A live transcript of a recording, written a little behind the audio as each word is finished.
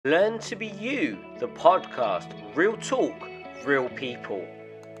Learn to be you, the podcast. Real talk, real people.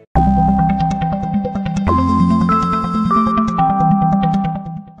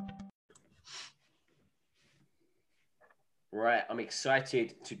 Right, I'm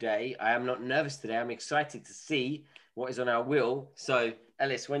excited today. I am not nervous today. I'm excited to see what is on our wheel. So,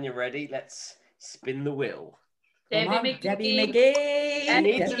 Ellis, when you're ready, let's spin the wheel. Debbie McGee. She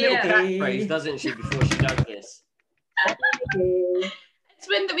needs a little catchphrase, doesn't she, before she does this? It's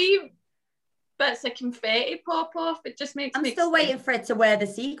when the wee bits of confetti pop off. It just makes I'm me still excited. waiting for it to wear the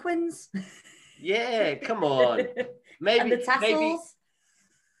sequins. Yeah, come on. Maybe and the tassels.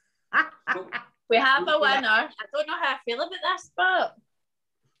 We have a winner. I don't know how I feel about this, but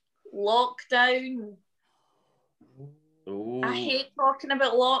lockdown. Ooh. I hate talking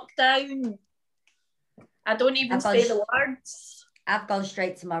about lockdown. I don't even say the words. I've gone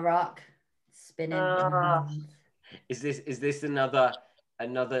straight to my rock. Spinning. Is this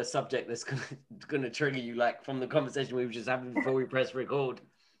another subject that's gonna trigger you, like from the conversation we were just having before we press record?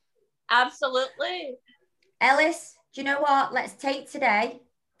 Absolutely. Ellis, do you know what? Let's take today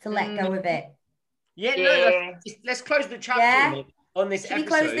to let go of it. Yeah. No, let's close the chapter on this Should episode. we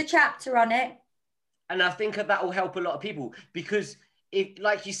close the chapter on it? And I think that will help a lot of people, because if,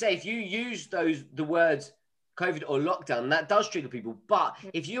 like you say, if you use the words COVID or lockdown, that does trigger people. But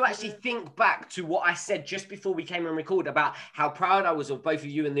if you actually think back to what I said just before we came and recorded about how proud I was of both of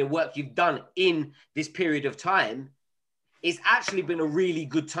you and the work you've done in this period of time, it's actually been a really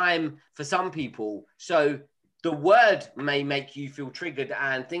good time for some people. So the word may make you feel triggered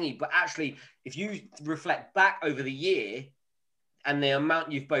and thingy, but actually, if you reflect back over the year and the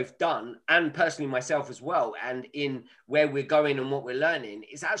amount you've both done, and personally myself as well, and in where we're going and what we're learning,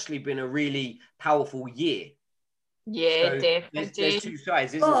 it's actually been a really powerful year. Yeah, so definitely. There's two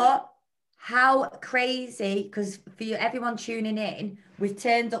sides, isn't but there? How crazy, because for you, everyone tuning in, we've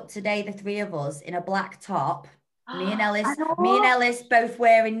turned up today, the three of us, in a black top. Me and Ellis both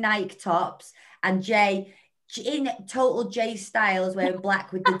wearing Nike tops, and Jay in total Jay styles wearing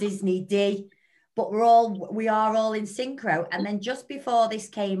black with the Disney D. But we are all in synchro. And then just before this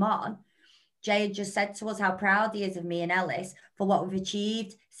came on, Jay had just said to us how proud he is of me and Ellis for what we've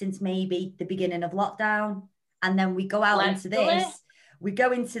achieved since maybe the beginning of lockdown. And then we go out into this. We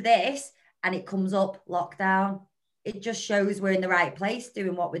go into this and it comes up lockdown. It just shows we're in the right place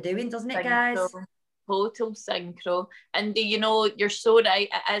doing what we're doing, doesn't it, guys? Total synchro. And do you know, you're so right.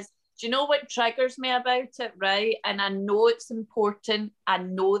 It is. Do you know what triggers me about it, right? And I know it's important. I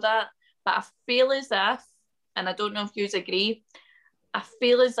know that. But I feel as if, and I don't know if you agree, I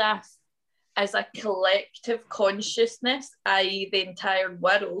feel as if as a collective consciousness, i.e. the entire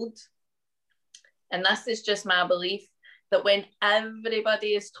world, and this is just my belief, that when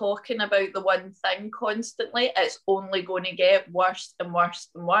everybody is talking about the one thing constantly, it's only going to get worse and worse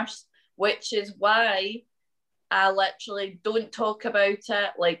and worse, which is why I literally don't talk about it,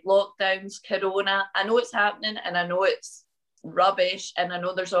 like lockdowns, corona. I know it's happening and I know it's rubbish and I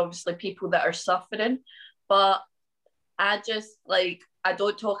know there's obviously people that are suffering, but I just, like, I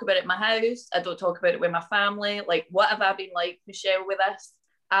don't talk about it in my house. I don't talk about it with my family. Like, what have I been like, Michelle, with this?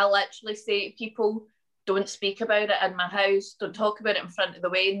 I literally say to people, don't speak about it in my house. Don't talk about it in front of the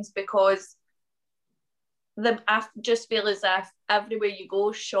wains, because I just feel as if everywhere you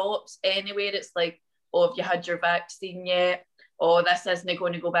go, shops, anywhere, it's like, oh, have you had your vaccine yet? Oh, this isn't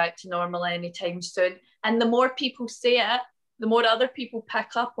going to go back to normal anytime soon. And the more people say it, the more other people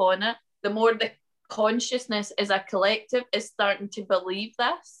pick up on it, the more the consciousness as a collective is starting to believe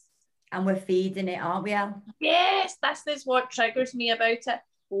this. And we're feeding it, aren't we, Al? Yes, this is what triggers me about it.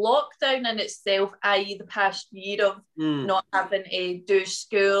 Lockdown in itself, i.e. the past year of not having to do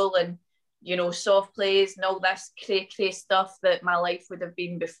school and, you know, soft plays and all this cray stuff that my life would have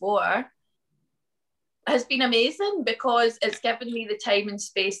been before, has been amazing, because it's given me the time and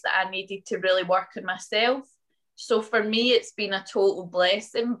space that I needed to really work on myself. So for me, it's been a total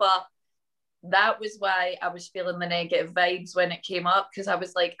blessing, but that was why I was feeling the negative vibes when it came up, because I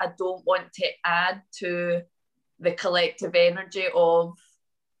was like, I don't want to add to the collective energy of,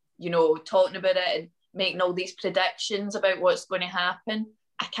 you know, talking about it and making all these predictions about what's going to happen.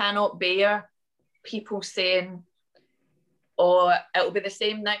 I cannot bear people saying, oh, it'll be the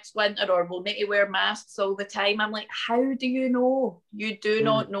same next winter, or we'll need to wear masks all the time. I'm like, how do you know? You do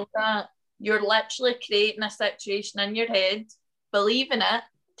not know that. You're literally creating a situation in your head, believing it,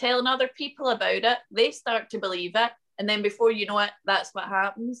 telling other people about it, they start to believe it, and then before you know it, that's what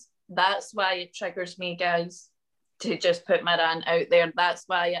happens. That's why it triggers me, guys, to just put my rant out there. That's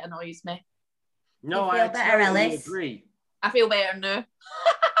why it annoys me. No, I totally agree. I feel better now.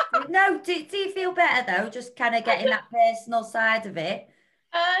 No, do you feel better though? Just kind of getting that personal side of it.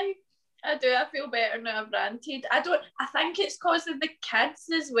 I do. I feel better now I've ranted. I think it's because of the kids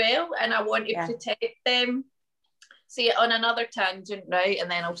as well, and I want to protect them. See, on another tangent, right? And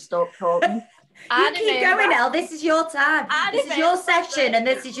then I'll stop talking. You keep going, Elle. This is your time. This is your session, and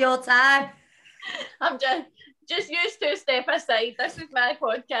this is your time. I'm just used to step aside. This is my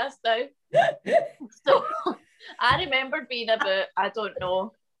podcast now. So I remember being about, I don't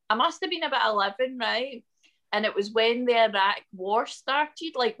know, I must have been about 11, right? And it was when the Iraq war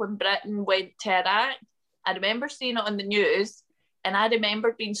started, like when Britain went to Iraq. I remember seeing it on the news, and I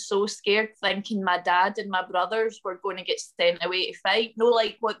remember being so scared, thinking my dad and my brothers were going to get sent away to fight. No,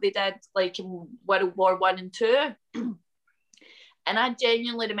 like what they did like in World War I and II. And I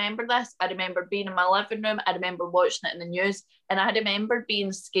genuinely remember this. I remember being in my living room. I remember watching it in the news. And I remember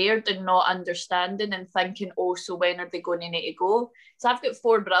being scared and not understanding and thinking, oh, so when are they going to need to go? So I've got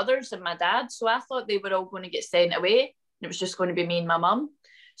 4 brothers and my dad. So I thought they were all going to get sent away. And it was just going to be me and my mum.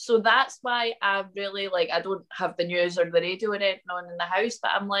 So that's why I really, like, I don't have the news or the radio or anything on in the house.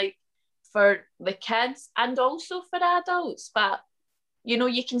 But I'm like, for the kids and also for adults. But, you know,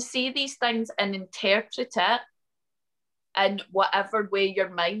 you can see these things and interpret it in whatever way your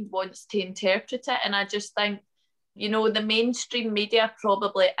mind wants to interpret it. And I just think, you know, the mainstream media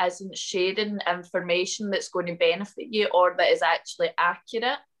probably isn't sharing information that's going to benefit you or that is actually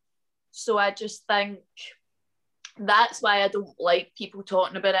accurate. So I just think that's why I don't like people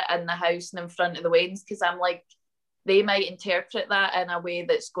talking about it in the house and in front of the weddings, because I'm like, they might interpret that in a way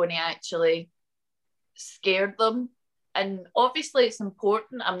that's going to actually scare them. And obviously it's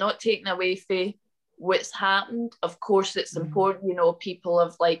important. I'm not taking away from what's happened. Of course it's important, you know, people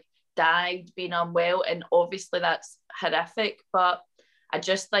have like died, been unwell, and obviously that's horrific, but I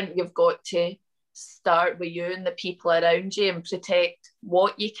just think you've got to start with you and the people around you and protect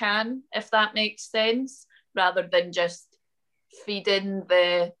what you can, if that makes sense, rather than just feeding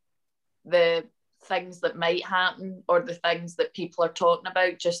the things that might happen or the things that people are talking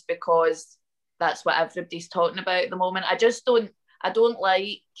about just because that's what everybody's talking about at the moment. I don't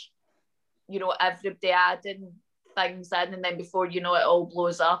like, you know, everybody adding things in and then before you know it all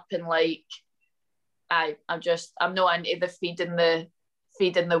blows up, and like I'm not into the feeding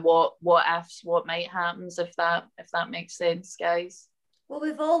the what ifs, what might happens, if that makes sense, guys. Well,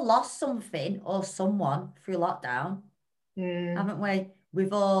 we've all lost something or someone through lockdown, haven't we?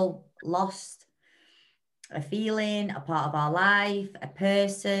 We've all lost a feeling, a part of our life, a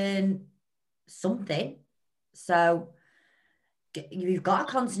person, something. So you've got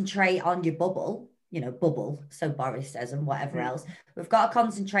to concentrate on your bubble, so Boris says, and whatever else. We've got to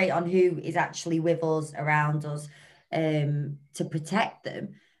concentrate on who is actually with us, around us, to protect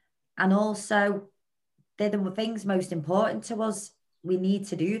them. And also, they're the things most important to us. We need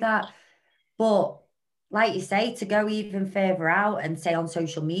to do that. But like you say, to go even further out and say on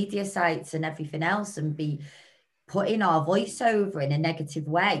social media sites and everything else and be putting our voice over in a negative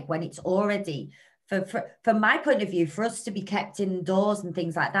way when it's already... From my point of view, for us to be kept indoors and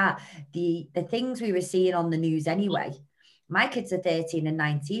things like that, the things we were seeing on the news anyway, my kids are 13 and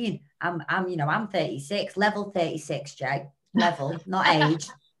 19. I'm 36, level 36, Jay, level, not age,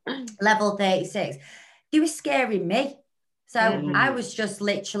 level 36. They were scaring me. So I was just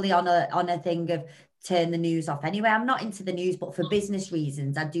literally on a thing of turn the news off anyway. I'm not into the news, but for business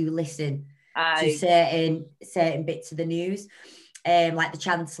reasons, I do listen to certain bits of the news. Like the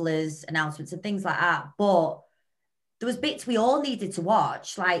Chancellor's announcements and things like that. But there was bits we all needed to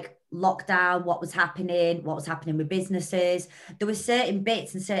watch, like lockdown, what was happening with businesses. There were certain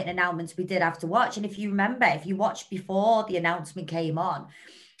bits and certain announcements we did have to watch. And if you remember, if you watched before the announcement came on,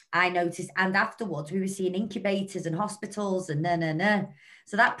 I noticed, and afterwards, we were seeing incubators and hospitals and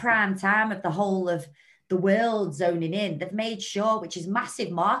So that prime time of the whole of the world zoning in, they've made sure, which is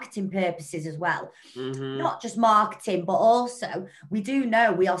massive marketing purposes as well. Not just marketing, but also we do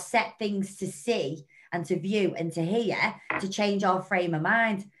know we are set things to see and to view and to hear to change our frame of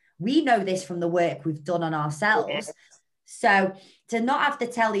mind. We know this from the work we've done on ourselves. So to not have the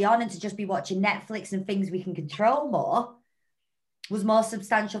telly on and to just be watching Netflix and things we can control more was more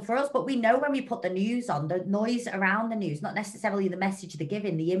substantial for us. But we know when we put the news on, the noise around the news, not necessarily the message they're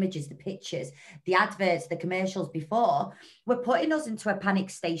giving, the images, the pictures, the adverts, the commercials before, were putting us into a panic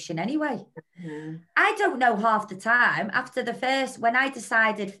station anyway. I don't know half the time after the first, when I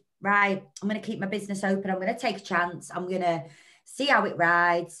decided, right, I'm going to keep my business open, I'm going to take a chance, I'm going to see how it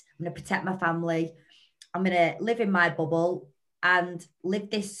rides, I'm going to protect my family, I'm going to live in my bubble and live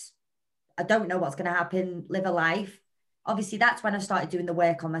this, I don't know what's going to happen, live a life. Obviously, that's when I started doing the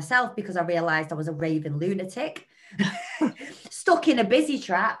work on myself, because I realised I was a raving lunatic, stuck in a busy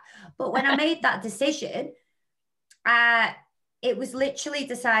trap. But when I made that decision, it was literally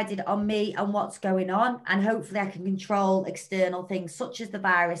decided on me and what's going on. And hopefully I can control external things such as the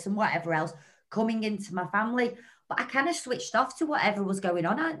virus and whatever else coming into my family. But I kind of switched off to whatever was going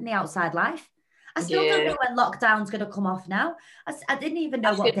on in the outside life. I still don't know when lockdown's going to come off now. I didn't even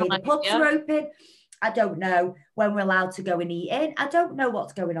know what day the pubs are open. I don't know when we're allowed to go and eat in. I don't know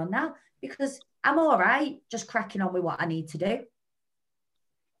what's going on now because I'm all right just cracking on with what I need to do.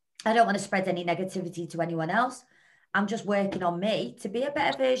 I don't want to spread any negativity to anyone else. I'm just working on me to be a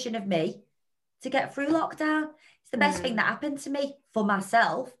better version of me to get through lockdown. It's the best thing that happened to me for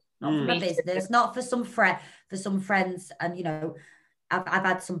myself, not for my business, not for some friends. And, you know, I've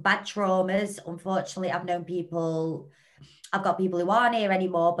had some bad traumas. Unfortunately, I've got people who aren't here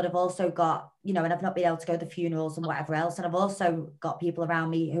anymore, but I've also got, you know, and I've not been able to go to the funerals and whatever else. And I've also got people around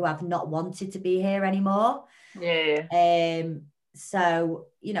me who have not wanted to be here anymore. Yeah. So,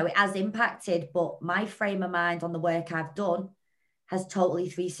 you know, it has impacted, but my frame of mind on the work I've done has totally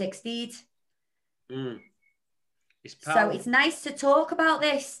 360'd. So it's nice to talk about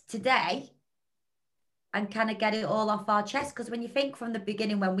this today and kind of get it all off our chest. Because when you think from the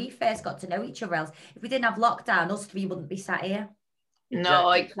beginning, when we first got to know each other else, if we didn't have lockdown, us three wouldn't be sat here.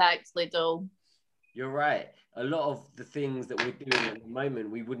 No, exactly, though. You're right. A lot of the things that we're doing at the moment,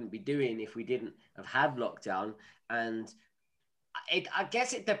 we wouldn't be doing if we didn't have had lockdown. And I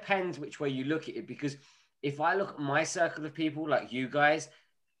guess it depends which way you look at it, because if I look at my circle of people like you guys,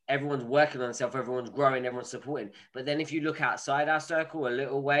 everyone's working on themselves, everyone's growing, everyone's supporting. But then if you look outside our circle a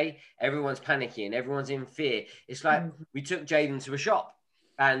little way, everyone's panicking, everyone's in fear. It's like we took Jaden to a shop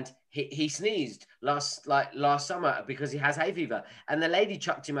and he sneezed last summer because he has hay fever, and the lady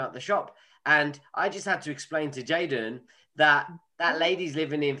chucked him out the shop. And I just had to explain to Jaden that lady's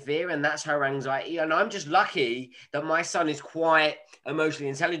living in fear and that's her anxiety. And I'm just lucky that my son is quite emotionally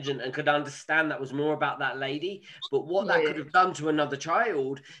intelligent and could understand that was more about that lady, but what that could have done to another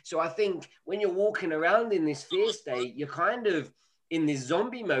child. So I think when you're walking around in this fear state, you're kind of in this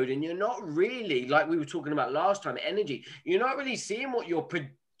zombie mode and you're not really, like we were talking about last time, energy. You're not really seeing what you're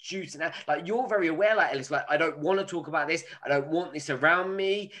producing. Like you're very aware, like Ellis, like I don't want to talk about this. I don't want this around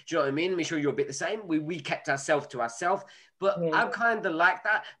me. Do you know what I mean? Make sure you're a bit the same. We kept ourselves to ourselves. But I'm kind of like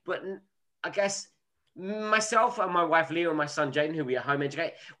that. But I guess myself and my wife Leah and my son Jaden, who we are home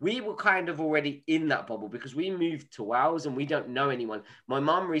educate, we were kind of already in that bubble because we moved to Wales and we don't know anyone. My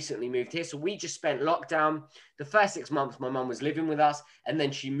mum recently moved here, so we just spent lockdown. The first 6 months my mum was living with us, and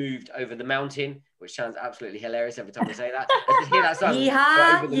then she moved over the mountain, which sounds absolutely hilarious every time I say that. I just hear that song.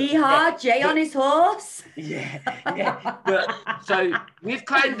 Yeehaw, Jay on his horse. But so we've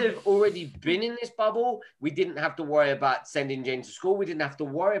kind of already been in this bubble. We didn't have to worry about sending Jane to school. We didn't have to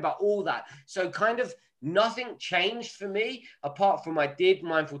worry about all that. So kind of nothing changed for me apart from I did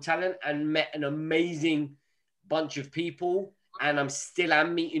Mindful Talent and met an amazing bunch of people, and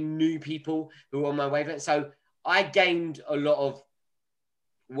I'm meeting new people who are on my wavelength. So I gained a lot of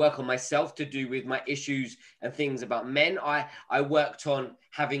work on myself to do with my issues and things about men. I worked on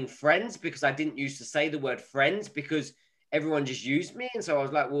having friends because I didn't used to say the word friends because everyone just used me. And so I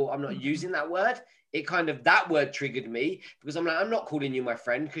was like, well, I'm not using that word. It kind of, that word triggered me because I'm like, I'm not calling you my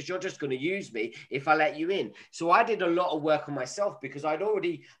friend because you're just going to use me if I let you in. So I did a lot of work on myself because I'd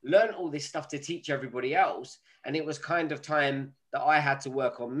already learned all this stuff to teach everybody else. And it was kind of time that I had to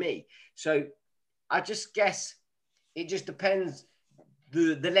work on me. So I just guess it just depends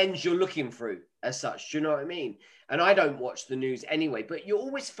the lens you're looking through as such. Do you know what I mean? And I don't watch the news anyway, but you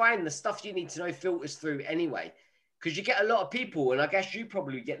always find the stuff you need to know filters through anyway. Because you get a lot of people, and I guess you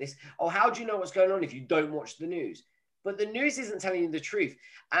probably get this, oh, how do you know what's going on if you don't watch the news? But the news isn't telling you the truth.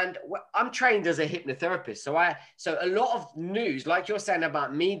 And I'm trained as a hypnotherapist. So a lot of news, like you're saying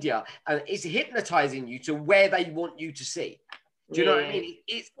about media, is hypnotizing you to where they want you to see. Do you know what I mean?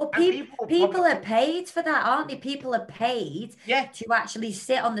 People are paid for that, aren't they? People are paid to actually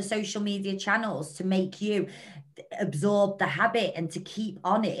sit on the social media channels to make you absorb the habit and to keep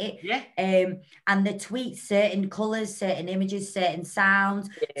on it. And they tweet certain colors, certain images, certain sounds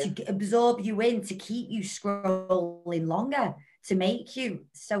to absorb you in, to keep you scrolling longer, to make you.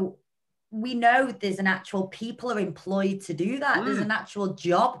 So we know there's an actual, people are employed to do that. There's an actual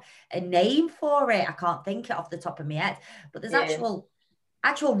job, a name for it. I can't think it off the top of my head, but there's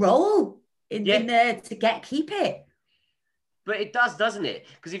actual role in there to keep it. But it does, doesn't it?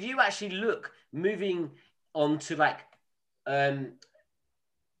 Because if you actually look, moving on to like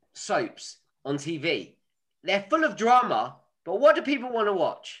soaps on TV, they're full of drama, but what do people want to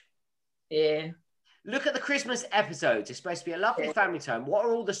watch? Look at the Christmas episodes. It's supposed to be a lovely family time. What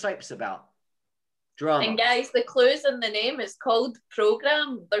are all the soaps about? Drama. And guys, the clues in the name is called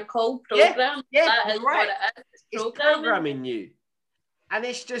program. They're called programs. Yeah, that is right. what it is. It's programming you. And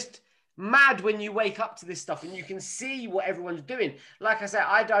it's just mad when you wake up to this stuff and you can see what everyone's doing. Like I said,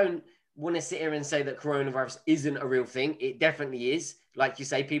 I don't want to sit here and say that coronavirus isn't a real thing. It definitely is. Like you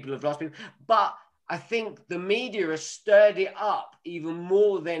say, people have lost people. But I think the media has stirred it up even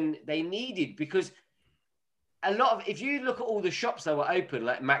more than they needed, because a lot of, if you look at all the shops that were open,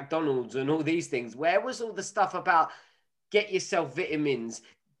 like McDonald's and all these things, where was all the stuff about get yourself vitamins?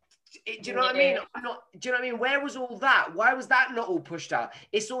 Do you know what I mean? Do you know what I mean? Where was all that? Why was that not all pushed out?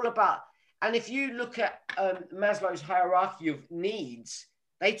 It's all about, and if you look at Maslow's hierarchy of needs,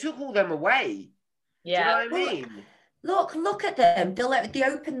 they took all them away. Yeah. Do you know what I mean? Look at them. They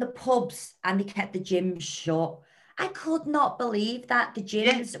opened the pubs and they kept the gyms shut. I could not believe that the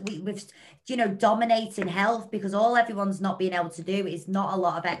gyms with dominating health, because all everyone's not being able to do is not a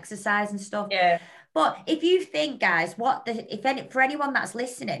lot of exercise and stuff. Yeah. But if you think, guys, for anyone that's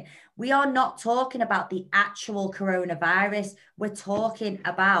listening, we are not talking about the actual coronavirus. We're talking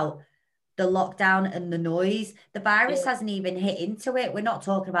about the lockdown and the noise. The virus hasn't even hit into it. We're not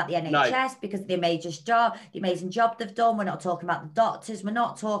talking about the NHS because of the amazing job they've done. We're not talking about the doctors. We're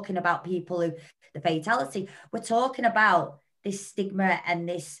not talking about people the fatality. We're talking about this stigma and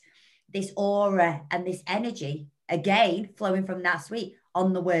this aura and this energy, again, flowing from last week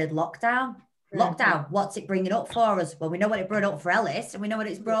on the word lockdown. Lockdown, what's it bringing up for us? Well, we know what it brought up for Ellis, and we know what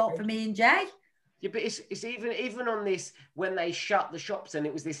it's brought up for me and Jay. Yeah, but it's even on this, when they shut the shops and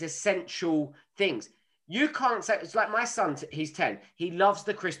it was this essential things. You can't say, it's like my son, he's 10. He loves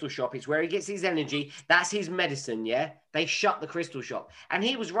the crystal shop. It's where he gets his energy. That's his medicine, yeah? They shut the crystal shop. And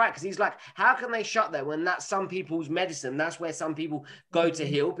he was right, because he's like, how can they shut that when that's some people's medicine? That's where some people go to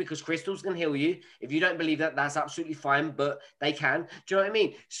heal, because crystals can heal you. If you don't believe that, that's absolutely fine, but they can. Do you know what I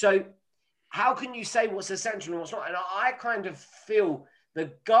mean? So how can you say what's essential and what's not? And I kind of feel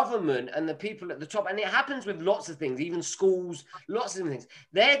the government and the people at the top, and it happens with lots of things, even schools, lots of things,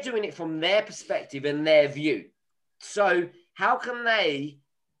 they're doing it from their perspective and their view. So how can they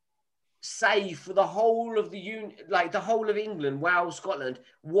say for the whole of the whole of England, Wales, Scotland,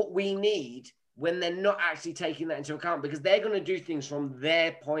 what we need, when they're not actually taking that into account, because they're going to do things from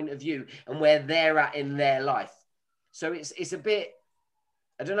their point of view and where they're at in their life. So it's a bit,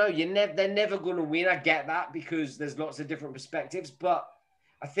 I don't know, they're never going to win. I get that, because there's lots of different perspectives, but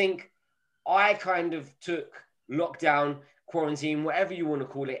I think I kind of took lockdown, quarantine, whatever you want to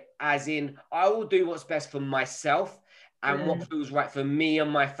call it, as in I will do what's best for myself and what feels right for me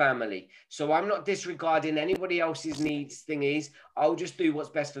and my family. So I'm not disregarding anybody else's needs, thingies. I'll just do what's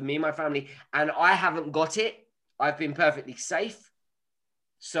best for me and my family. And I haven't got it. I've been perfectly safe.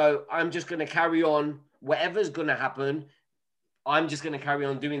 So I'm just going to carry on. Whatever's going to happen, I'm just going to carry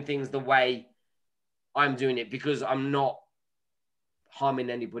on doing things the way I'm doing it, because I'm not harming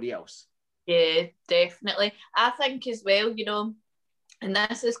anybody else. Yeah, definitely. I think as well, and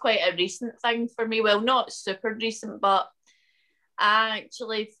this is quite a recent thing for me. Well, not super recent, but I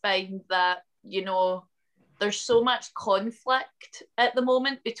actually find that, there's so much conflict at the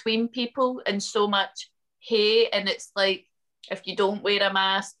moment between people, and so much hate. And it's like, if you don't wear a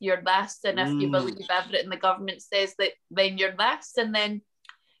mask, you're this. And if you believe everything the government says, that then you're this. And then,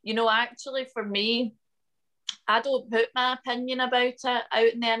 actually for me, I don't put my opinion about it out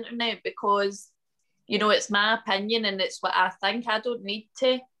on the internet, because, it's my opinion and it's what I think. I don't need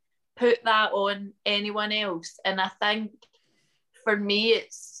to put that on anyone else. And I think for me,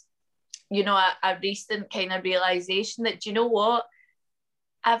 it's, a recent kind of realization that, you know what?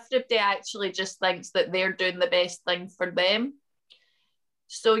 Everybody actually just thinks that they're doing the best thing for them.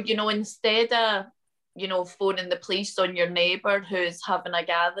 So, instead of, phoning the police on your neighbour who's having a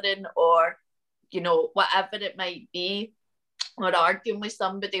gathering, or whatever it might be, or arguing with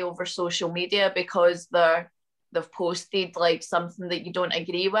somebody over social media because they've posted like something that you don't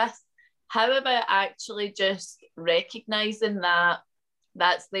agree with, how about actually just recognising that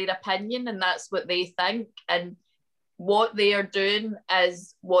that's their opinion and that's what they think, and what they are doing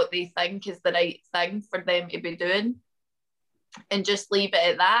is what they think is the right thing for them to be doing, and just leave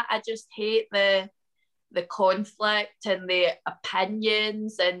it at that. I just hate the conflict and the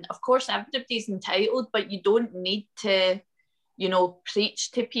opinions. And of course, everybody's entitled, but you don't need to,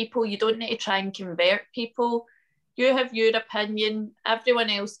 preach to people. You don't need to try and convert people. You have your opinion. Everyone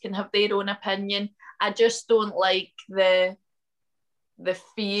else can have their own opinion. I just don't like the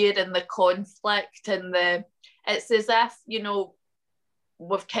fear and the conflict, and it's as if,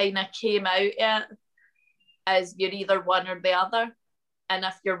 we've kind of came out it as you're either one or the other. And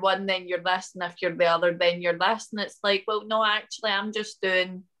if you're one, then you're this. And if you're the other, then you're this. And it's like, well, no, actually, I'm just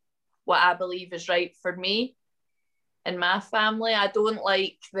doing what I believe is right for me and my family. I don't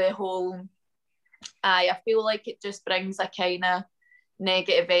like the whole, I feel like it just brings a kind of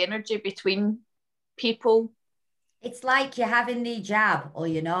negative energy between people. It's like you're having the jab or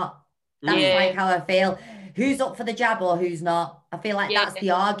you're not. That's Yeah. like how I feel. Who's up for the jab or who's not? I feel like that's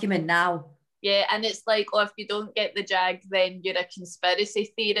the argument now. Yeah, and it's like, oh, if you don't get the jag, then you're a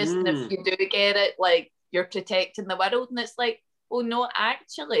conspiracy theorist. And if you do get it, like, you're protecting the world. And it's like, well, no,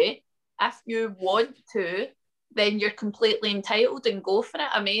 actually, if you want to, then you're completely entitled and go for it.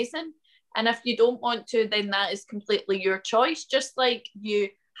 Amazing. And if you don't want to, then that is completely your choice. Just like you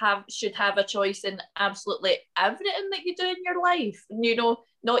should have a choice in absolutely everything that you do in your life. And, you know,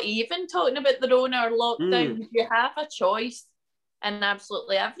 not even talking about the Rona or lockdown, you have a choice in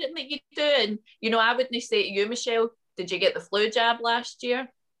absolutely everything that you do. And, you know, I wouldn't say to you, Michelle, did you get the flu jab last year?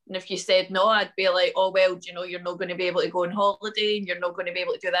 And if you said no, I'd be like, oh, well, you know, you're not going to be able to go on holiday and you're not going to be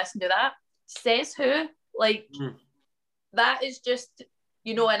able to do this and do that. Says who? Like, that is just,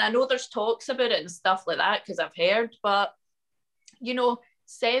 you know, and I know there's talks about it and stuff like that because I've heard, but, you know,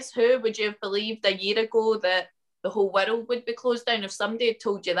 says who? Would you have believed a year ago that the whole world would be closed down? If somebody had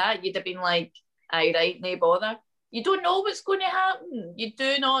told you that, you'd have been like, aye, right, no bother. You don't know what's going to happen. You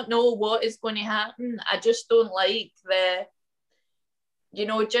do not know what is going to happen. I just don't like the, you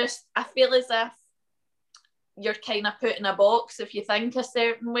know, just, I feel as if you're kind of put in a box if you think a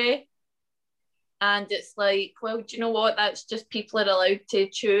certain way. And it's like, well, do you know what? That's just people are allowed to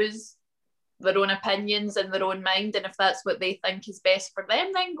choose their own opinions and their own mind. And if that's what they think is best for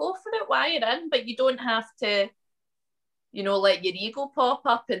them, then go for it while you're in. But you don't have to, you know, let your ego pop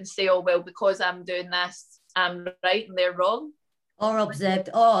up and say, oh, well, because I'm doing this, I'm right and they're wrong. Or absorb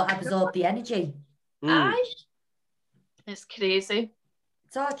the energy. Aye. It's crazy.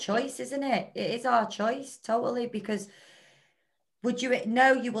 It's our choice, isn't it? It is our choice, totally, because would you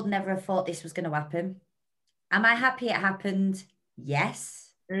know you would never have thought this was going to happen? Am I happy it happened? Yes.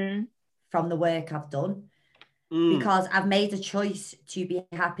 From the work I've done. Because I've made a choice to be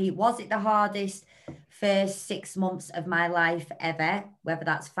happy. Was it the hardest first 6 months of my life ever? Whether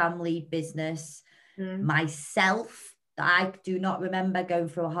that's family, business, myself. I do not remember going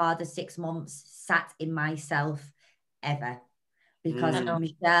through a harder 6 months sat in myself ever. Because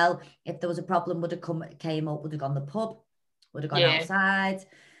Michelle, if there was a problem, would have came up, would have gone to the pub, would have gone outside,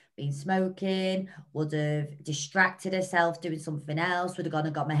 been smoking, would have distracted herself doing something else, would have gone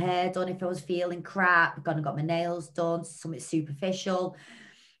and got my hair done if I was feeling crap, gone and got my nails done, something superficial,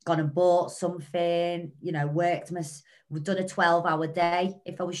 gone and bought something, you know, we've done a 12-hour day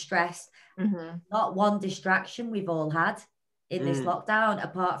if I was stressed. Not one distraction we've all had in this lockdown,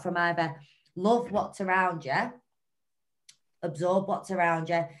 apart from either love what's around you, absorb what's around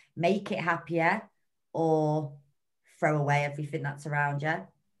you, make it happier, or throw away everything that's around you.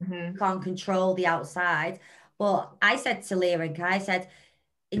 Can't control the outside. But I said to Leah and Kai, I said,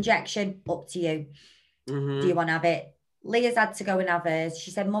 injection, up to you. Do you want to have it? Leah's had to go and have hers. She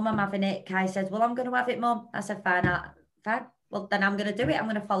said, Mum, I'm having it. Kai said, well, I'm going to have it, Mum. I said, fine. Well, then I'm going to do it. I'm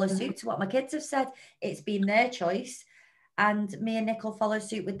going to follow suit to what my kids have said. It's been their choice. And me and Nick will follow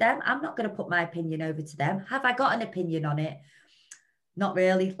suit with them. I'm not going to put my opinion over to them. Have I got an opinion on it? Not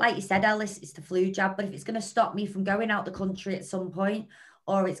really. Like you said, Ellis, it's the flu jab. But if it's going to stop me from going out the country at some point,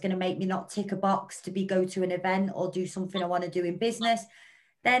 or it's going to make me not tick a box to go to an event or do something I want to do in business,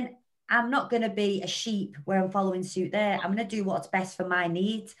 then I'm not going to be a sheep where I'm following suit there. I'm going to do what's best for my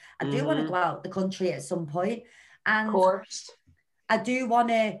needs. I do want to go out the country at some point. And of course, I do want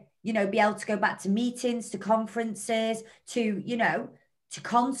to, you know, be able to go back to meetings, to conferences, to, you know, to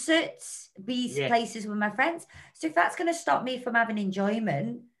concerts, places with my friends. So if that's going to stop me from having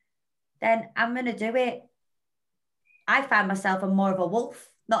enjoyment, then I'm going to do it. I find myself I'm more of a wolf,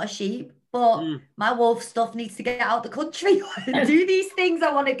 not a sheep, but my wolf stuff needs to get out the country and do these things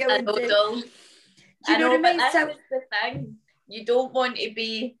I want to go and do. Do you know what I mean? So the thing, you don't want to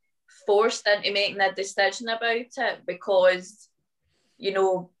be forced into making a decision about it because, you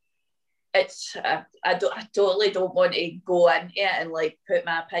know, it's I totally don't want to go into it and like put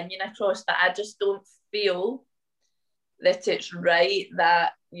my opinion across, but I just don't feel that it's right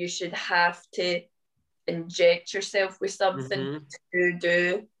that you should have to inject yourself with something to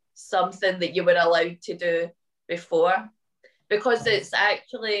do something that you were allowed to do before, because it's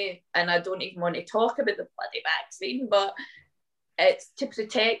actually, and I don't even want to talk about the bloody vaccine, but it's to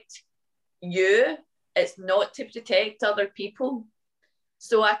protect you, it's not to protect other people.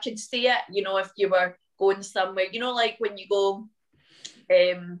 So I could see it, you know, if you were going somewhere, you know, like when you go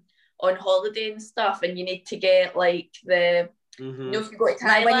on holiday and stuff and you need to get like the, you know, if you go to Thailand.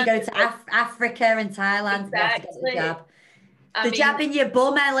 Like when you go to Africa and Thailand, exactly. you have to get the jab. jab in your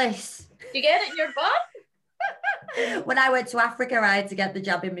bum, Ellis. You get it in your butt? When I went to Africa, I had to get the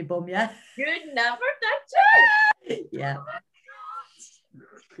jab in my bum, yeah. You never did you? Yeah.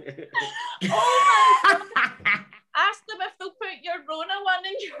 Oh my. Ask them if they'll put your Rona one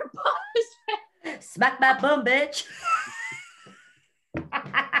in your butt as well. Smack my bum, bitch.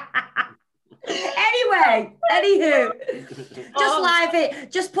 Anyway, anywho,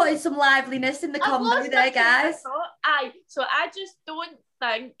 just putting some liveliness in the combo there, guys. So I just don't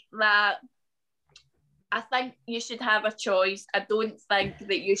think that. I think you should have a choice. I don't think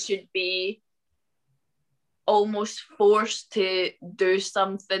that you should be almost forced to do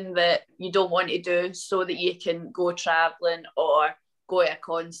something that you don't want to do so that you can go traveling or go to a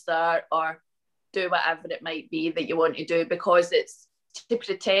concert or do whatever it might be that you want to do, because it's to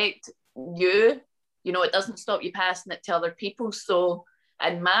protect you. You know, it doesn't stop you passing it to other people. So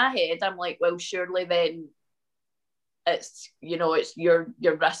in my head, I'm like, well, surely then it's, you know, it's you're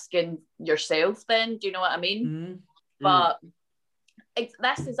risking yourself then. Do you know what I mean? Mm-hmm. But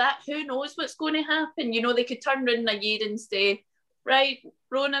this is that. Who knows what's going to happen? You know, they could turn around in a year and say, right,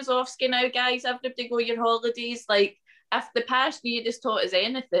 Rona's off ski now, guys. Everybody go your holidays. Like, if the past year has taught us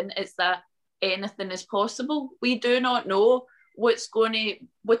anything, it's that anything is possible. We do not know what it's going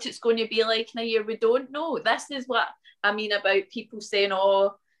to be like in a year. We don't know. This is what I mean about people saying,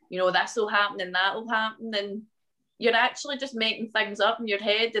 oh, you know, this will happen and that will happen, and you're actually just making things up in your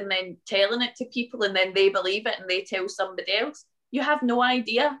head and then telling it to people, and then they believe it and they tell somebody else. You have no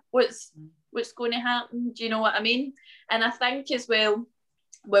idea what's going to happen. Do you know what I mean? And I think as well,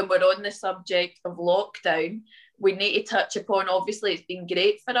 when we're on the subject of lockdown, we need to touch upon, obviously it's been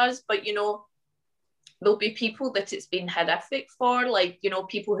great for us, but you know, there'll be people that it's been horrific for, like, you know,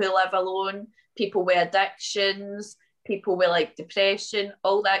 people who live alone, people with addictions, people with like depression,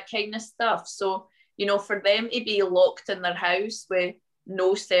 all that kind of stuff. So, you know, for them to be locked in their house with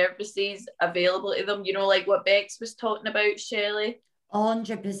no services available to them, you know, like what Bex was talking about, Shelley.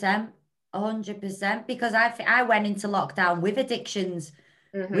 100%, because I went into lockdown with addictions,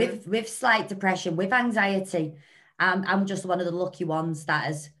 with slight depression, with anxiety. I'm just one of the lucky ones that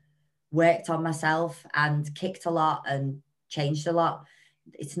has worked on myself and kicked a lot and changed a lot.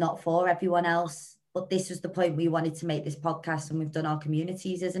 It's not for everyone else, but this was the point we wanted to make this podcast, and we've done our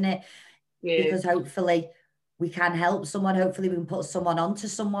communities, isn't it? Yeah. Because hopefully we can help someone. Hopefully we can put someone onto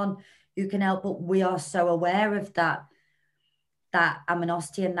someone who can help. But we are so aware of that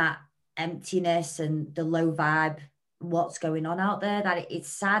aminosity and that emptiness and the low vibe, what's going on out there, that it's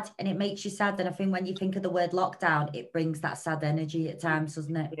sad and it makes you sad. And I think when you think of the word lockdown, it brings that sad energy at times,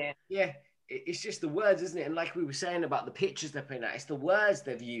 doesn't it? Yeah. It's just the words, isn't it? And like we were saying about the pictures they're putting out, it's the words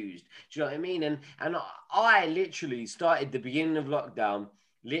they've used. Do you know what I mean? And I literally started the beginning of lockdown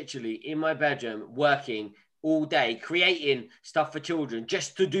literally in my bedroom working all day, creating stuff for children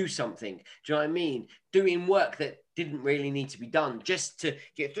just to do something. Do you know what I mean? Doing work that didn't really need to be done just to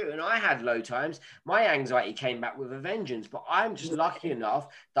get through. And I had low times. My anxiety came back with a vengeance, but I'm just lucky enough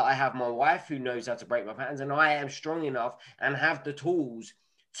that I have my wife who knows how to break my patterns, and I am strong enough and have the tools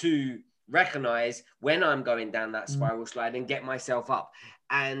to recognize when I'm going down that spiral slide and get myself up.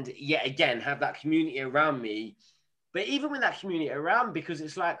 And yet again, have that community around me. But even with that community around, because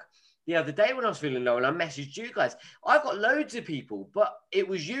it's like the other day when I was feeling low and I messaged you guys, I've got loads of people, but it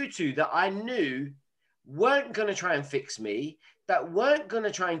was you two that I knew weren't going to try and fix me, that weren't going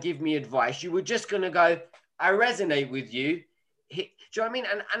to try and give me advice. You were just going to go, I resonate with you. Do you know what I mean?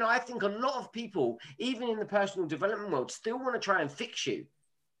 And I think a lot of people, even in the personal development world, still want to try and fix you.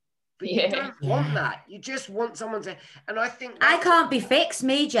 But you don't want that. You just want someone to, and I think I can't be fixed,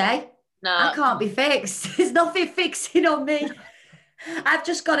 me, Jay. No, I can't be fixed. There's nothing fixing on me. I've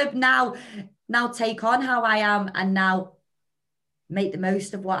just got to now take on how I am, and now make the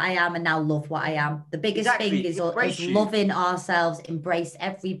most of what I am, and now love what I am. The biggest thing is loving ourselves, embrace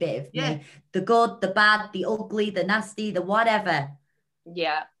every bit of me. The good, the bad, the ugly, the nasty, the whatever.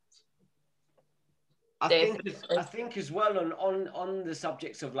 Yeah. I think as well on the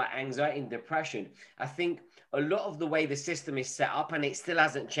subjects of like anxiety and depression, I think a lot of the way the system is set up, and it still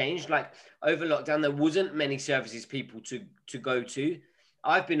hasn't changed. Like over lockdown, there wasn't many services people to go to.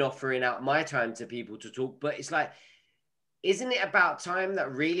 I've been offering out my time to people to talk, but it's like, isn't it about time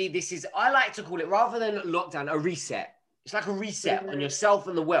that really this is, I like to call it, rather than lockdown, a reset. It's like a reset on yourself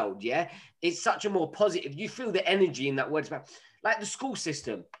and the world, yeah? It's such a more positive, you feel the energy in that word. Like the school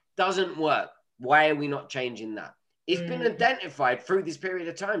system doesn't work. Why are we not changing that? It's been identified through this period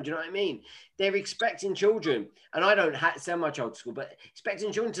of time. Do you know what I mean? They're expecting children, and I don't send my child to school, but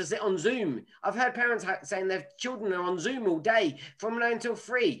expecting children to sit on Zoom. I've heard parents saying their children are on Zoom all day from 9 till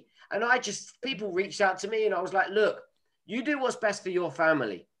 3. And people reached out to me, and I was like, look, You do what's best for your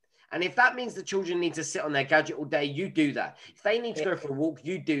family. And if that means the children need to sit on their gadget all day, you do that. If they need to go for a walk,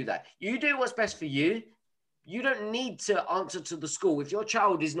 you do that. You do what's best for you. You don't need to answer to the school. If your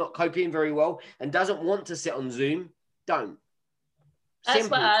child is not coping very well and doesn't want to sit on Zoom, don't. That's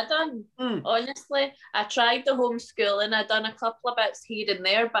Simple. what I done. Honestly, I tried the homeschooling. I done a couple of bits here and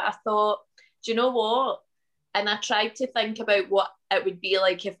there, but I thought, do you know what? And I tried to think about what it would be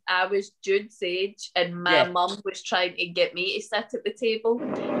like if I was Jude's age and my mum was trying to get me to sit at the table.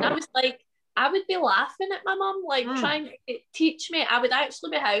 And I was like, I would be laughing at my mum, like trying to teach me. I would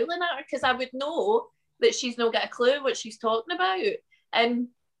actually be howling at her because I would know that she's not got a clue what she's talking about. And,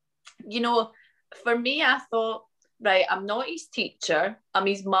 you know, for me, I thought, right, I'm not his teacher. I'm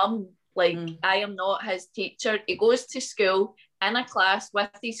his mum. Like, I am not his teacher. He goes to school in a class with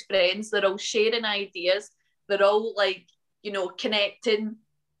his friends. They're all sharing ideas. They're all, like, you know, connecting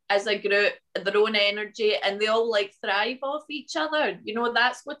as a group, their own energy, and they all, like, thrive off each other. You know,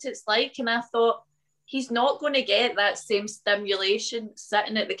 that's what it's like. And I thought, he's not going to get that same stimulation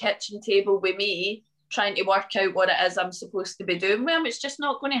sitting at the kitchen table with me trying to work out what it is I'm supposed to be doing with him. It's just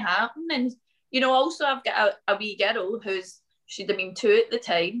not going to happen. And, you know, also I've got a wee girl she'd have been 2 at the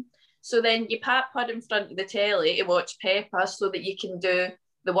time. So then you pat her in front of the telly to watch Peppa so that you can do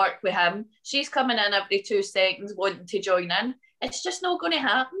the work with him. She's coming in every 2 seconds wanting to join in. It's just not going to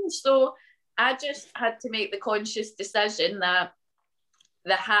happen. So I just had to make the conscious decision that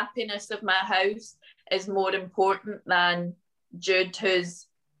the happiness of my house is more important than Jude, who's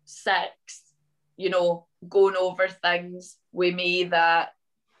 6, you know, going over things with me that,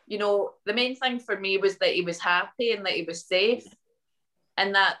 you know, the main thing for me was that he was happy and that he was safe.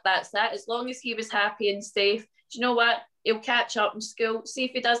 And that's that. As long as he was happy and safe, do you know what? He'll catch up in school. See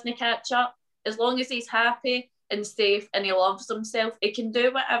if he doesn't catch up. As long as he's happy and safe and he loves himself, he can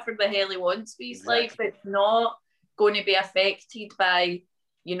do whatever the hell he wants with his life. It's not going to be affected by,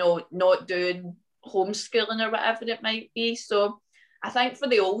 you know, not doing homeschooling or whatever it might be. So I think for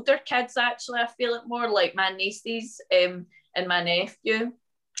the older kids, actually, I feel it more like my nieces and my nephew.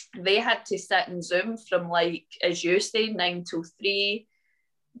 They had to sit in Zoom from, like, as you say, 9 till 3.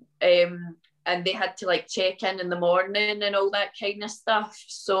 And they had to, like, check in the morning and all that kind of stuff.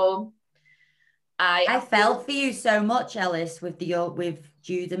 So I felt for you so much, Ellis, with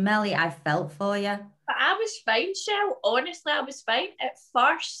Jude and Melly. I felt for you. But I was fine, Shell. Honestly, I was fine at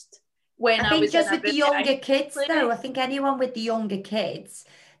first. When I think just with the younger kids, though, I think anyone with the younger kids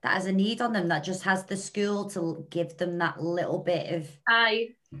that has a need on them, that just has the school to give them that little bit of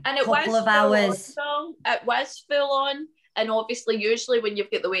and it couple was of hours. It was full on. And obviously, usually when you've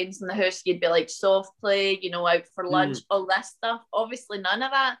got the Waynes in the house, you'd be like soft play, you know, out for lunch, all this stuff. Obviously, none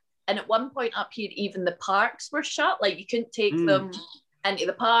of that. And at one point up here, even the parks were shut. Like, you couldn't take them into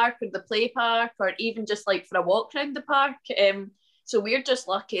the park or the play park or even just, like, for a walk around the park. So we're just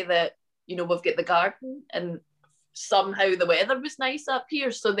lucky that, you know, we've got the garden and somehow the weather was nice up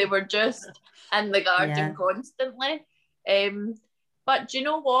here. So they were just in the garden constantly. But do you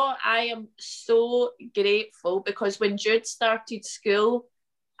know what? I am so grateful because when Jude started school,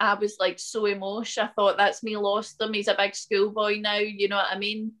 I was, like, so emotional. I thought, that's me lost him. He's a big schoolboy now, you know what I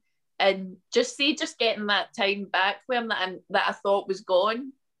mean? And just getting that time back with him that I thought was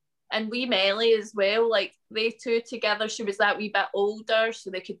gone. And wee Melly as well, like, they two together, she was that wee bit older so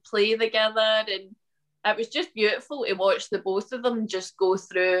they could play together. And it was just beautiful to watch the both of them just go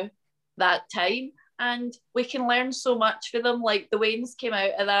through that time. And we can learn so much for them. Like, the Waynes came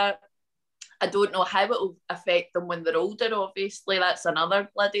out of that. I don't know how it will affect them when they're older, obviously. That's another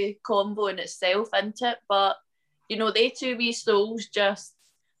bloody combo in itself, isn't it? But, you know, they two wee souls just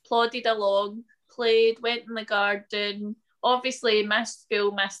plodded along, played, went in the garden, obviously missed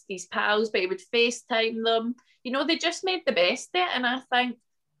school, missed these pals, but he would FaceTime them. You know, they just made the best of it. And I think,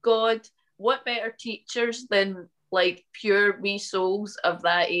 God, what better teachers than, like, pure wee souls of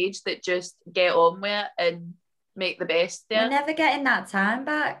that age that just get on with it and make the best of it. We're never getting that time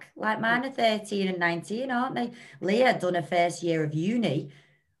back. Like, mine are 13 and 19, aren't they? Leah had done her first year of uni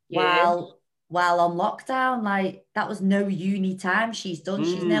while on lockdown. Like, that was no uni time she's done.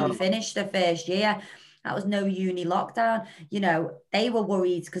 She's nearly finished her first year. That was no uni lockdown. You know, they were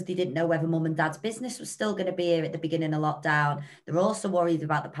worried because they didn't know whether mum and dad's business was still going to be here at the beginning of lockdown. They're also worried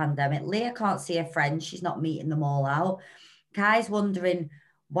about the pandemic. Leah can't see her friends. She's not meeting them all out. Kai's wondering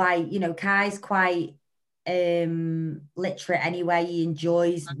why, you know, Kai's quite literate anyway. He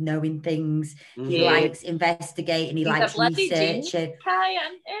enjoys knowing things. He likes investigating. He likes researching. Kai,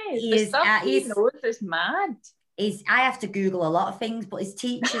 the stuff he knows is mad. I have to Google a lot of things, but his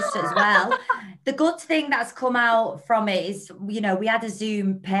teachers as well. The good thing that's come out from it is, you know, we had a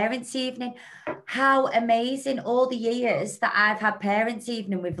Zoom parents' evening. how amazing all the years that I've had parents'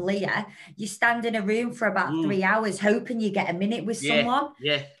 evening with Leah, you stand in a room for about 3 hours hoping you get a minute with someone.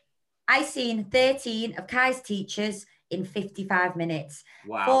 Yeah. I seen 13 of Kai's teachers in 55 minutes.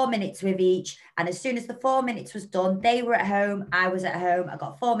 Wow. 4 minutes with each. And as soon as the 4 minutes was done, they were at home, I was at home. I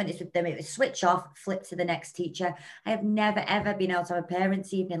got 4 minutes with them. It was switch off, flip to the next teacher. I have never, ever been able to have a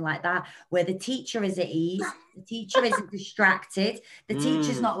parents' evening like that, where the teacher is at ease, the teacher isn't distracted, the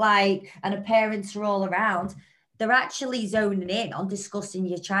teacher's not like, and the parents are all around. They're actually zoning in on discussing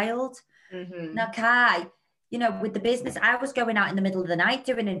your child. Now, Kai, you know, with the business, I was going out in the middle of the night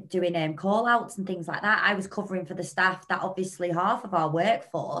doing call outs and things like that. I was covering for the staff that obviously half of our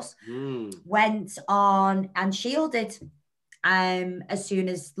workforce went on and shielded as soon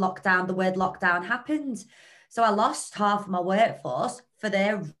as the word lockdown happened. So I lost half of my workforce for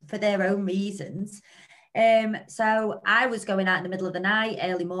their own reasons. So I was going out in the middle of the night,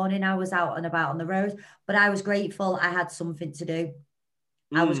 early morning. I was out and about on the road, but I was grateful I had something to do.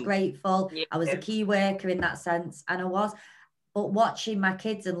 I was grateful. Yeah. I was a key worker in that sense, and I was. But watching my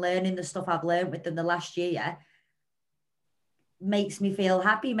kids and learning the stuff I've learned with them the last year makes me feel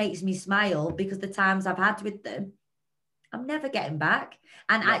happy, makes me smile, because the times I've had with them, I'm never getting back.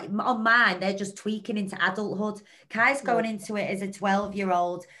 And on mine, they're just tweaking into adulthood. Kai's going into it as a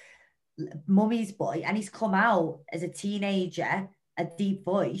 12-year-old mummy's boy, and he's come out as a teenager, a deep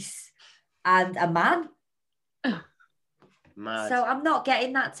voice, and a man. Mad. So I'm not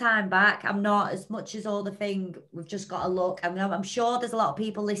getting that time back. I'm not, as much as all the thing, we've just got to look. I mean, I'm sure there's a lot of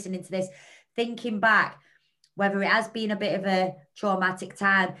people listening to this thinking back, whether it has been a bit of a traumatic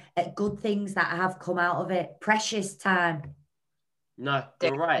time, at good things that have come out of it. Precious time. No,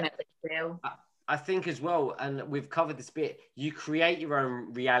 you're right. I think as well, and we've covered this bit, you create your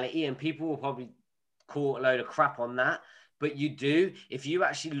own reality, and people will probably call a load of crap on that, but you do. If you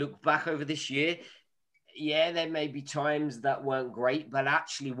actually look back over this year, yeah, there may be times that weren't great, but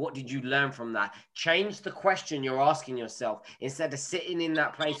actually, what did you learn from that? Change the question you're asking yourself. Instead of sitting in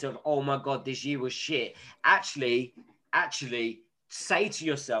that place of, oh my God, this year was shit. Actually say to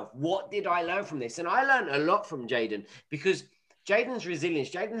yourself, what did I learn from this? And I learned a lot from Jaden, because Jaden's resilience.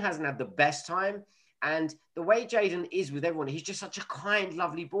 Jaden hasn't had the best time. And the way Jaden is with everyone, he's just such a kind,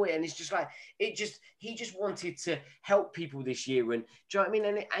 lovely boy. And it's just like, he just wanted to help people this year. And do you know what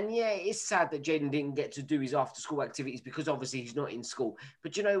I mean? And yeah, it's sad that Jaden didn't get to do his after school activities, because obviously he's not in school.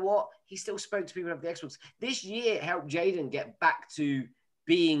 But you know what? He still spoke to people of the Xbox. This year helped Jaden get back to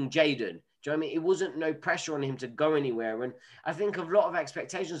being Jaden. Do you know what I mean? It wasn't no pressure on him to go anywhere. And I think a lot of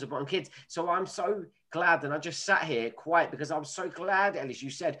expectations are put on kids. So I'm so glad, and I just sat here quiet because I was so glad, Ellis, you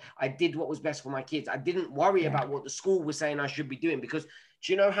said I did what was best for my kids. I didn't worry about what the school was saying I should be doing, because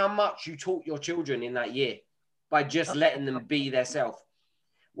do you know how much you taught your children in that year by just letting them be themselves?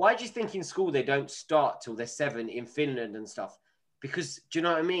 Why do you think in school they don't start till they're 7 in Finland and stuff? Because do you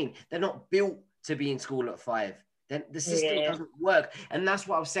know what I mean? They're not built to be in school at 5. Then the system doesn't work. And that's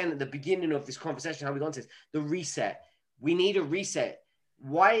what I was saying at the beginning of this conversation, how we got into this, the reset. We need a reset.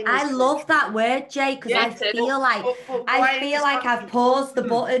 Why? I love that word, Jay, because I feel like I've paused the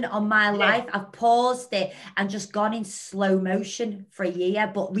button on my life. I've paused it and just gone in slow motion for a year,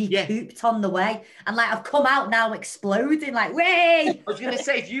 but recouped on the way. And like, I've come out now exploding, like, way. I was going to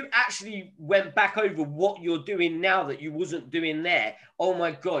say, if you actually went back over what you're doing now that you wasn't doing there, oh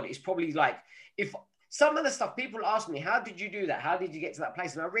my God, it's probably like, if some of the stuff people ask me, how did you do that? How did you get to that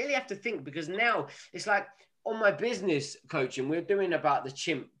place? And I really have to think, because now it's like, on my business coaching, we're doing about the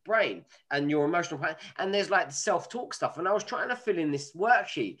chimp brain and your emotional plan, and there's like the self-talk stuff. And I was trying to fill in this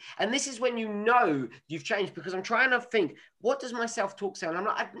worksheet. And this is when you know you've changed, because I'm trying to think, what does my self-talk say? And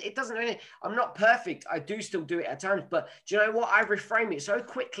I'm not perfect. I do still do it at times, but do you know what? I reframe it so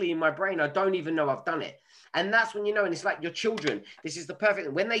quickly in my brain, I don't even know I've done it. And that's when you know, and it's like your children, this is the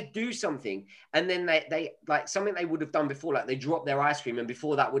perfect, when they do something and then they like something they would have done before, like they drop their ice cream, and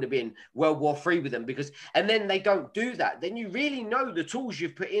before that would have been World War III with them, and then they don't do that, then you really know the tools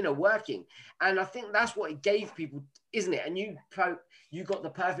you've put in are working. And I think that's what it gave people, isn't it? And you got the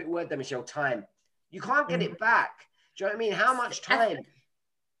perfect word there, Michelle, time. You can't get it back. Do you know what I mean? How much time?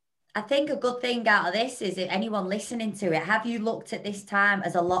 I think a good thing out of this is, if anyone listening to it, have you looked at this time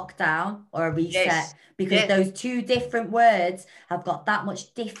as a lockdown or a reset? Yes. Because those two different words have got that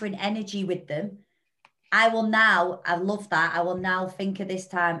much different energy with them. I love that. I will now think of this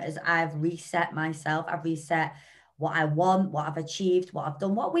time as I've reset myself. I've reset what I want, what I've achieved, what I've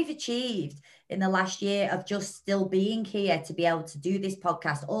done, what we've achieved in the last year of just still being here to be able to do this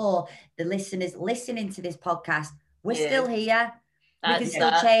podcast, or the listeners listening to this podcast. We're still here. We can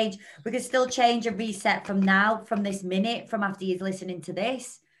still change. We can still change and reset from now, from this minute, from after you're listening to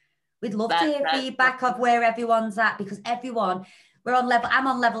this. We'd love to hear feedback of where everyone's at, because I'm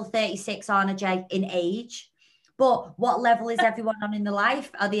on level 36, Anna J, in age. But what level is everyone on in their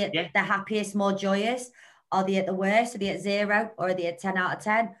life? Are they at the happiest, more joyous? Are they at the worst? Are they at 0? Or are they at 10 out of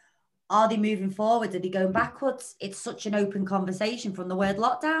 10? Are they moving forward? Are they going backwards? It's such an open conversation from the word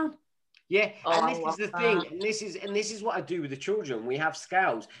lockdown. Yeah, and this is the thing, and this is what I do with the children. We have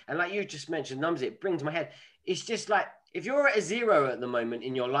scales, and like you just mentioned numbers, it brings my head. It's just like, if you're at a 0 at the moment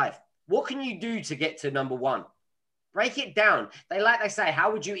in your life, what can you do to get to number 1? Break it down. They say,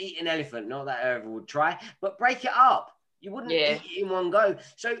 how would you eat an elephant? Not that I ever would try, but break it up. You wouldn't eat it in one go.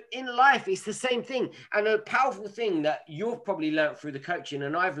 So in life, it's the same thing. And a powerful thing that you've probably learned through the coaching,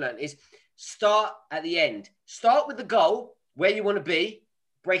 and I've learned, is start at the end. Start with the goal, where you want to be,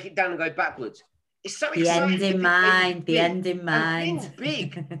 break it down and go backwards. It's so exciting. The end in mind. The end in mind. Think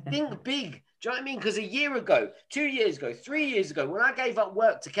big. Think big. Do you know what I mean? Because a year ago, 2 years ago, 3 years ago, when I gave up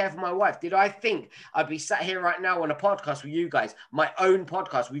work to care for my wife, did I think I'd be sat here right now on a podcast with you guys, my own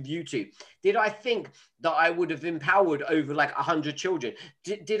podcast with you two? Did I think that I would have empowered over like 100 children?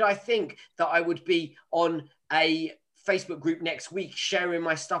 Did I think that I would be on a Facebook group next week sharing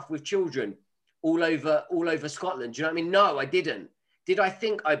my stuff with children all over Scotland? Do you know what I mean? No, I didn't. Did I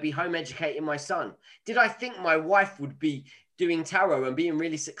think I'd be home educating my son? Did I think my wife would be doing tarot and being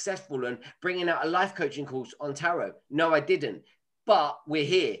really successful and bringing out a life coaching course on tarot? No, I didn't. But we're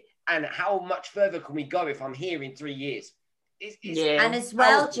here. And how much further can we go if I'm here in 3 years? And as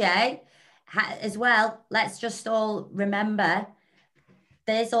well, Jay, let's just all remember,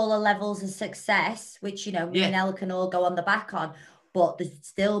 there's all the levels of success, which, me and Ella can all go on the back on, but there's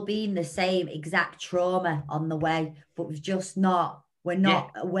still been the same exact trauma on the way, but we're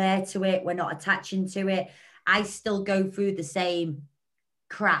not aware to it. We're not attaching to it. I still go through the same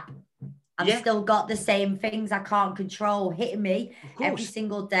crap. I've still got the same things I can't control hitting me every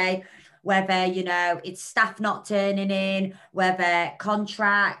single day, whether, it's staff not turning in, whether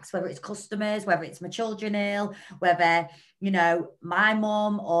contracts, whether it's customers, whether it's my children ill, whether, my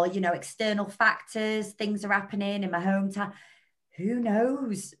mum or, external factors, things are happening in my hometown. Who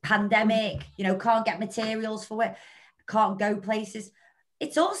knows? Pandemic, can't get materials for it, can't go places.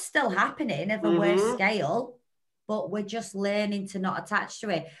 It's all still happening at a worse scale, but we're just learning to not attach to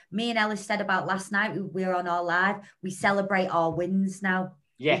it. Me and Ellis said about last night, we were on our live, we celebrate our wins now.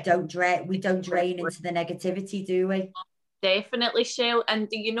 Yeah. We don't drain into the negativity, do we? Definitely, Shell. And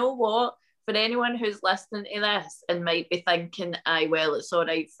do you know what? For anyone who's listening to this and might be thinking, well, it's all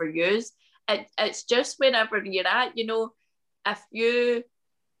right for yous, it's just wherever you're at, if you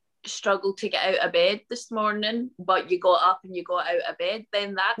struggle to get out of bed this morning, but you got up and you got out of bed,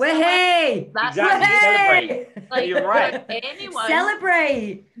 then that's celebrate. Like, you're right. Anyone,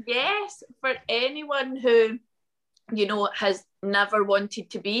 celebrate. Yes, for anyone who has never wanted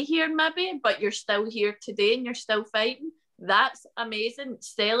to be here, maybe, but you're still here today and you're still fighting. That's amazing.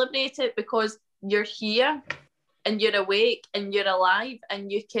 Celebrate it, because you're here and you're awake and you're alive,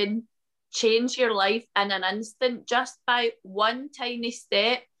 and you can change your life in an instant just by one tiny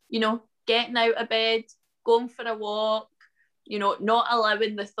step. Getting out of bed, going for a walk, not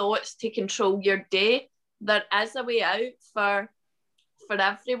allowing the thoughts to control your day. There is a way out for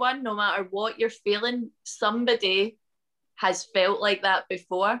everyone, no matter what you're feeling. Somebody has felt like that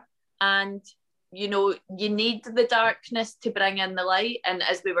before, and you need the darkness to bring in the light. And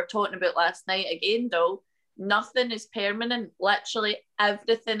as we were talking about last night again, though, nothing is permanent. Literally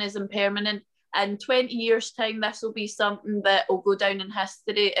everything is impermanent. In 20 years' time, this will be something that will go down in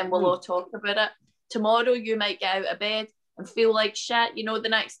history, and we'll all talk about it. Tomorrow, you might get out of bed and feel like shit. The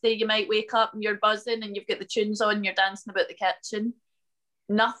next day you might wake up and you're buzzing and you've got the tunes on and you're dancing about the kitchen.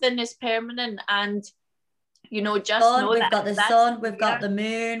 Nothing is permanent. And, just sun, know we've that got the sun, we've got the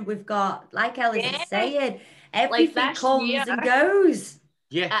moon, we've got, like Ellis is saying, everything comes and goes.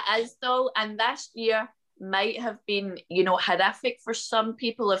 Yeah. It is though. And this year might have been, horrific for some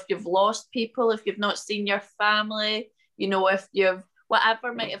people, if you've lost people, if you've not seen your family, if you've,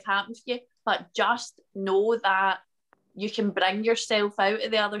 whatever might have happened to you, but just know that you can bring yourself out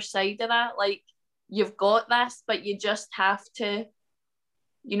of the other side of that. Like, you've got this, but you just have to,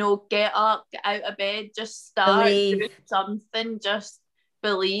 get up, get out of bed, just start doing something, just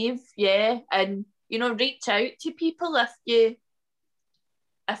believe, and, reach out to people if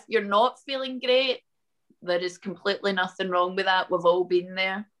you're not feeling great. There is completely nothing wrong with that. We've all been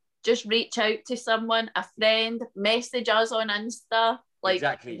there. Just reach out to someone, a friend, message us on Insta. Like,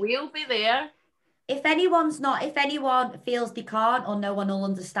 exactly. We'll be there. If anyone feels they can't, or no one will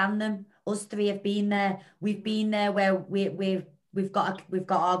understand them, us three have been there. We've been there where we've got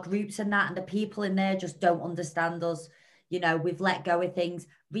our groups and that, and the people in there just don't understand us. We've let go of things.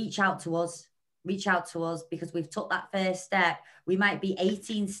 reach out to us. Reach out to us, because we've took that first step. We might be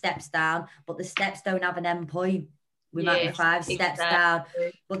 18 steps down, but the steps don't have an end point. We might be 5 steps down.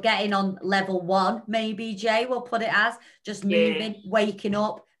 We're getting on level 1, maybe, Jay, we'll put it as. Just moving, waking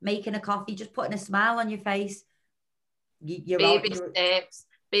up, making a coffee, just putting a smile on your face. Baby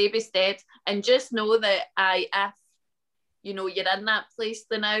steps. And just know that if, you know, you're in that place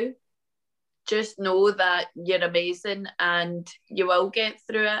now, just know that you're amazing and you will get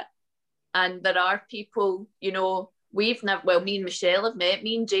through it. And there are people, you know, me and Michelle have met,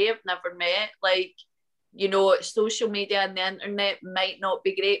 me and Jay have never met. Like, you know, social media and the internet might not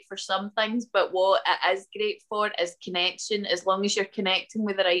be great for some things, but what it is great for is connection. As long as you're connecting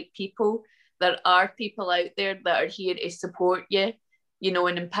with the right people, there are people out there that are here to support you, you know,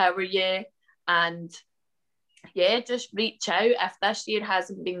 and empower you. And yeah, just reach out. If this year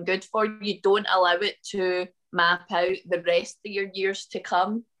hasn't been good for you, don't allow it to map out the rest of your years to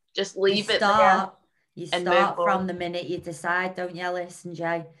come. Just leave it there. You start from the minute you decide, don't you, Ellis and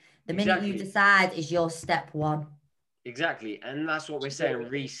Jay? The minute you decide is your step 1. Exactly. And that's what we're saying,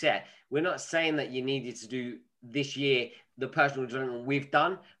 reset. We're not saying that you needed to do this year the personal development we've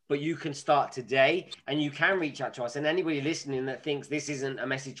done, but you can start today and you can reach out to us. And anybody listening that thinks this isn't a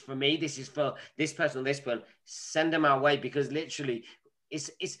message for me, this is for this person or this one, send them our way, because literally it's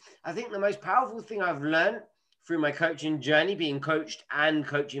I think the most powerful thing I've learned through my coaching journey, being coached and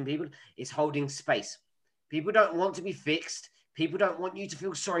coaching people, is holding space. People don't want to be fixed. People don't want you to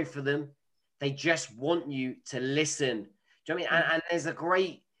feel sorry for them. They just want you to listen. Do you know what I mean? And there's a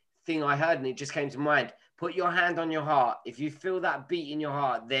great thing I heard, and it just came to mind. Put your hand on your heart. If you feel that beat in your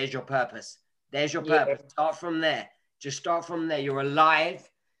heart, there's your purpose. There's your purpose. Yeah. Start from there. Just start from there. You're alive.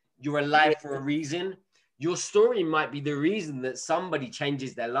 You're alive for a reason. Your story might be the reason that somebody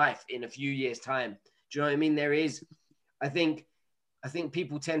changes their life in a few years' time. Do you know what I mean? There is, I think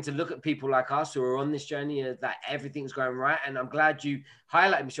people tend to look at people like us who are on this journey that everything's going right. And I'm glad you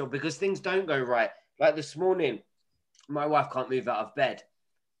highlighted, Michelle, because things don't go right. Like this morning, my wife can't move out of bed.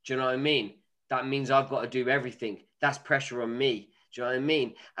 Do you know what I mean? That means I've got to do everything. That's pressure on me. Do you know what I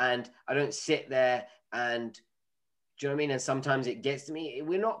mean? And I don't sit there and, do you know what I mean? And sometimes it gets to me.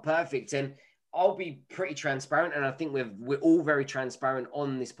 We're not perfect. And I'll be pretty transparent. And I think we're all very transparent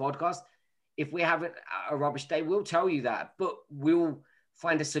on this podcast. If we have a rubbish day, we'll tell you that, but we'll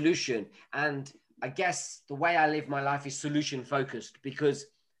find a solution. And I guess the way I live my life is solution focused, because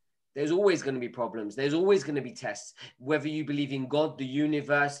there's always going to be problems. There's always going to be tests. Whether you believe in God, the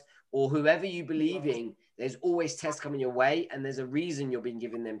universe, or whoever you believe in, there's always tests coming your way. And there's a reason you're being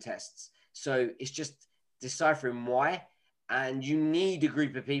given them tests. So it's just deciphering why. And you need a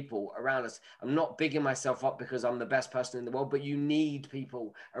group of people around us. I'm not bigging myself up because I'm the best person in the world, but you need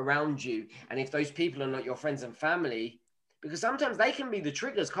people around you. And if those people are not your friends and family, because sometimes they can be the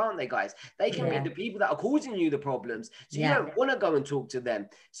triggers, can't they, guys? They can be the people that are causing you the problems. So you don't want to go and talk to them.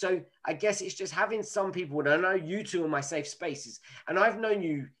 So I guess it's just having some people, and I know you two are my safe spaces. And I've known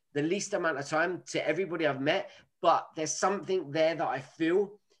you the least amount of time to everybody I've met, but there's something there that I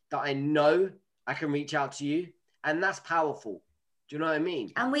feel, that I know I can reach out to you. And that's powerful. Do you know what I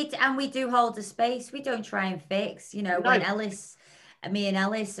mean? And we do hold a space. We don't try and fix. You know, when me and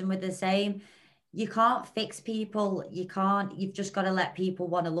Ellis, and we're the same. You can't fix people. You can't. You've just got to let people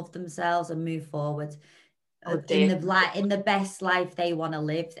want to love themselves and move forward in the best life they want to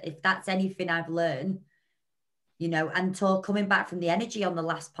live. If that's anything I've learned, you know, and coming back from the energy on the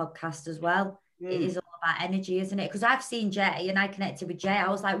last podcast as well. It is all about energy, isn't it? Because I've seen Jay and I connected with Jay. I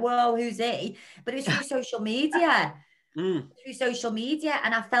was like, whoa, who's he? But it was through social media. Through social media.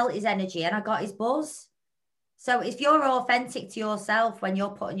 And I felt his energy and I got his buzz. So if you're authentic to yourself, when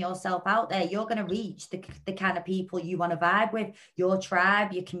you're putting yourself out there, you're going to reach the kind of people you want to vibe with, your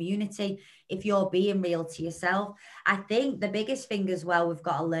tribe, your community, if you're being real to yourself. I think the biggest thing as well we've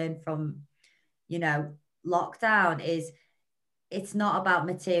got to learn from, you know, lockdown is, it's not about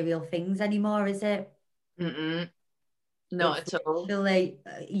material things anymore, is it? Not at all. Really,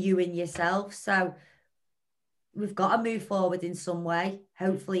 you and yourself. So we've got to move forward in some way.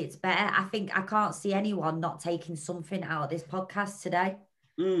 Hopefully it's better. I think I can't see anyone not taking something out of this podcast today.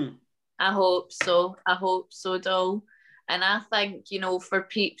 I hope so. Doll. And I think, you know, for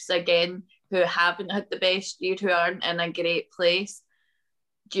peeps, again, who haven't had the best year, who aren't in a great place,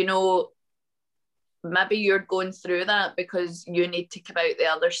 you know, maybe you're going through that because you need to come out the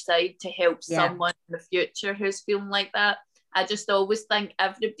other side to help someone in the future who's feeling like that. I just always think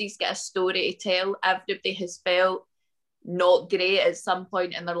everybody's got a story to tell. Everybody has felt not great at some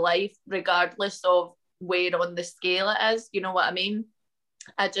point in their life, regardless of where on the scale it is. You know what I mean?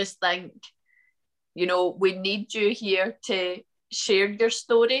 I just think, you know, we need you here to share your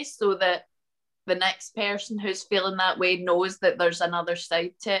story so that the next person who's feeling that way knows that there's another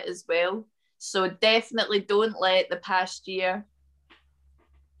side to it as well. So definitely don't let the past year,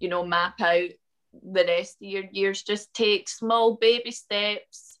 you know, map out the rest of your years. Just take small baby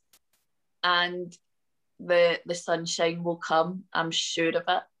steps and the sunshine will come. I'm sure of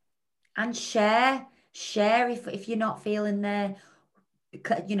it. And share if you're not feeling there,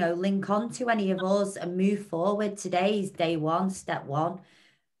 you know, link on to any of us and move forward. Today is day one, step one.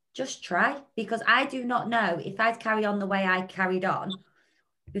 Just try, because I do not know if I'd carry on the way I carried on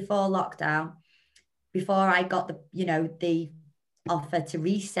before lockdown, before I got the offer to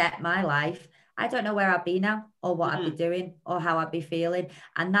reset my life. I don't know where I'd be now, or what I'd be doing, or how I'd be feeling.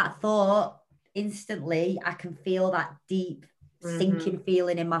 And that thought, instantly, I can feel that deep sinking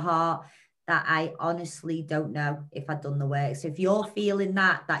feeling in my heart that I honestly don't know if I'd done the work. So if you're feeling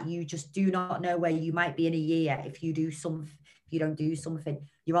that you just do not know where you might be in a year if you don't do something,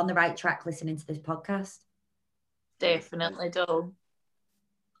 you're on the right track listening to this podcast. Definitely do.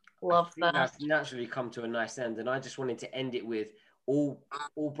 Love that. That's naturally come to a nice end, and I just wanted to end it with all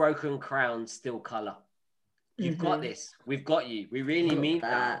broken crowns still colour. You've got this. We've got you. We really mean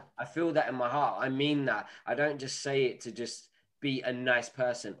that. I feel that in my heart. I mean that. I don't just say it to just be a nice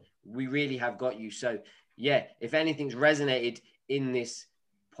person. We really have got you. So yeah, if anything's resonated in this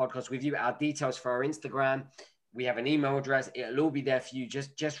podcast with you, our details for our Instagram, we have an email address. It'll all be there for you.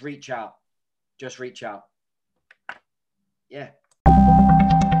 Just reach out. Just reach out. Yeah.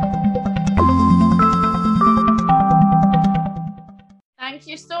 Thank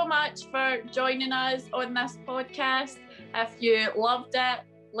you so much for joining us on this podcast. If you loved it,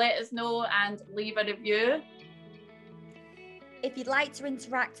 let us know and leave a review. If you'd like to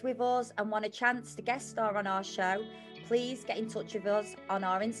interact with us and want a chance to guest star on our show, please get in touch with us on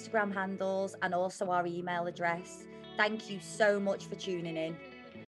our Instagram handles and also our email address. Thank you so much for tuning in.